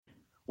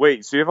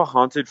Wait, so you have a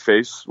haunted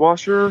face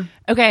washer?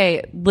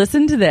 Okay,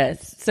 listen to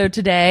this. So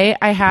today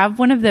I have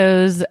one of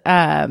those,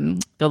 the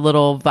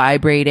little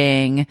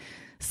vibrating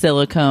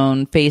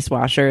silicone face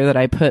washer that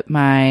I put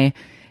my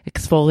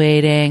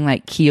exfoliating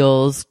like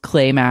Kiehl's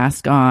clay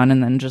mask on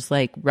and then just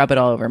like rub it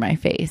all over my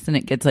face and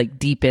it gets like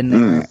deep in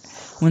there.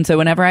 So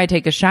whenever I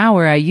take a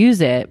shower, I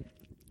use it.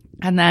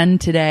 And then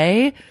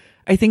today,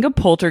 I think a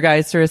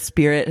poltergeist or a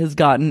spirit has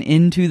gotten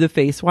into the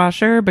face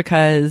washer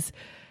because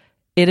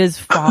it has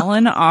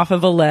fallen off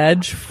of a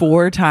ledge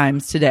 4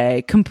 times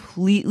today,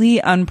 completely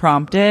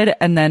unprompted,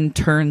 and then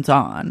turns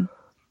on.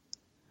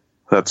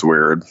 That's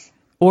weird.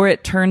 Or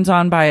it turns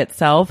on by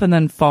itself and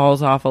then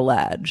falls off a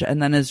ledge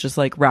and then is just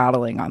like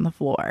rattling on the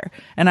floor.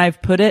 And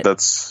I've put it...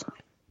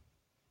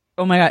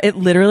 Oh my God, it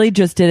literally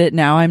just did it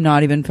now. I'm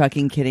not even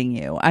fucking kidding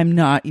you. I'm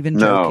not even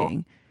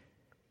joking.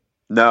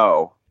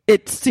 No.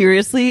 It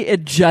seriously,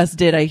 it just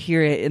did. I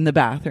hear it in the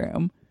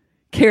bathroom.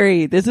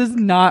 Carrie, this is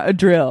not a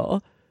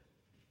drill.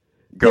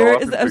 Go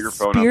up and put your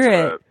phone up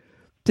to it.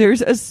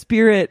 There's a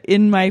spirit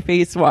in my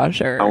face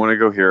washer. I want to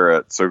go hear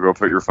it, so go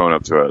put your phone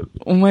up to it.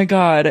 Oh my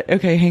God.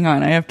 Okay, hang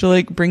on. I have to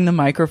like bring the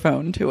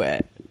microphone to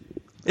it.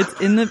 It's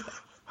in the...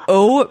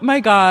 Oh my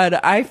God.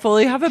 I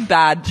fully have a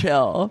bad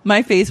chill.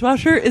 My face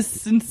washer is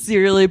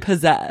sincerely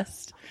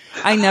possessed.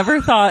 I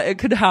never thought it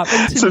could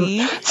happen to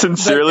me.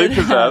 Sincerely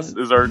possessed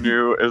is our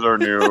new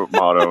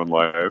motto in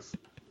life.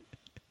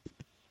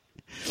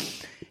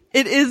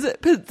 It is.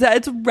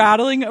 It's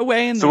rattling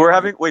away in so there. We're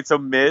having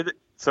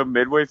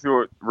midway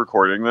through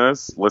recording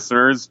this,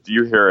 listeners, do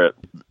you hear it?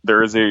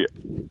 There is a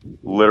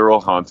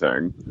literal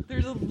haunting.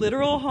 There's a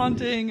literal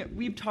haunting.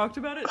 We've talked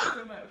about it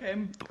so much.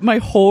 Okay, my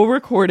whole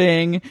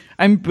recording,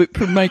 I'm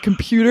putting my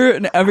computer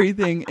and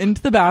everything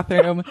into the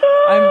bathroom.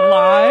 I'm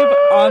live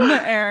on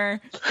the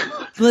air.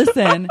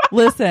 Listen.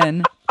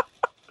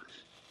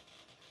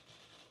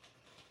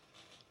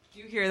 Do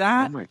you hear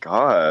that? Oh my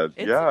God.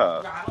 It's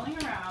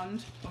rattling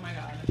around. Oh my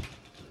God.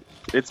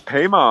 It's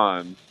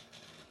Paimon.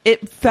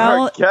 It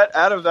fell. Get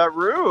out of that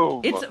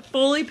room. It's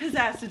fully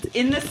possessed. It's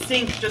in the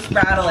sink just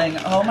rattling.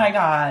 Oh my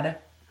God.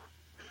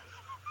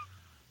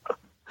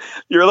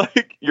 You're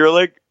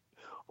like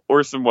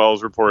Orson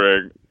Welles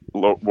reporting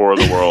War of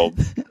the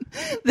Worlds.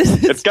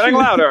 It's getting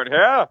loud out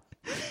here.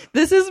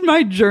 This is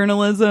my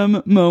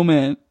journalism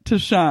moment to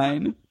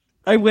shine.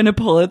 I win a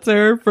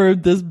Pulitzer for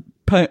this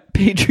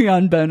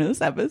Patreon bonus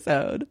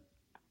episode.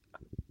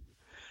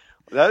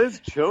 That is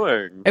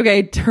chilling.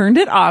 Okay, turned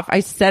it off. I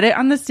set it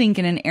on the sink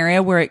in an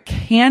area where it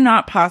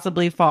cannot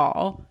possibly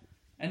fall.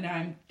 And now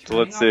I'm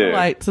turning off the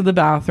lights of the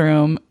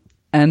bathroom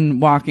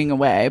and walking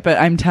away. But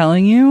I'm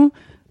telling you,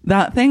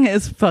 that thing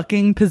is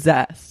fucking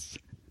possessed.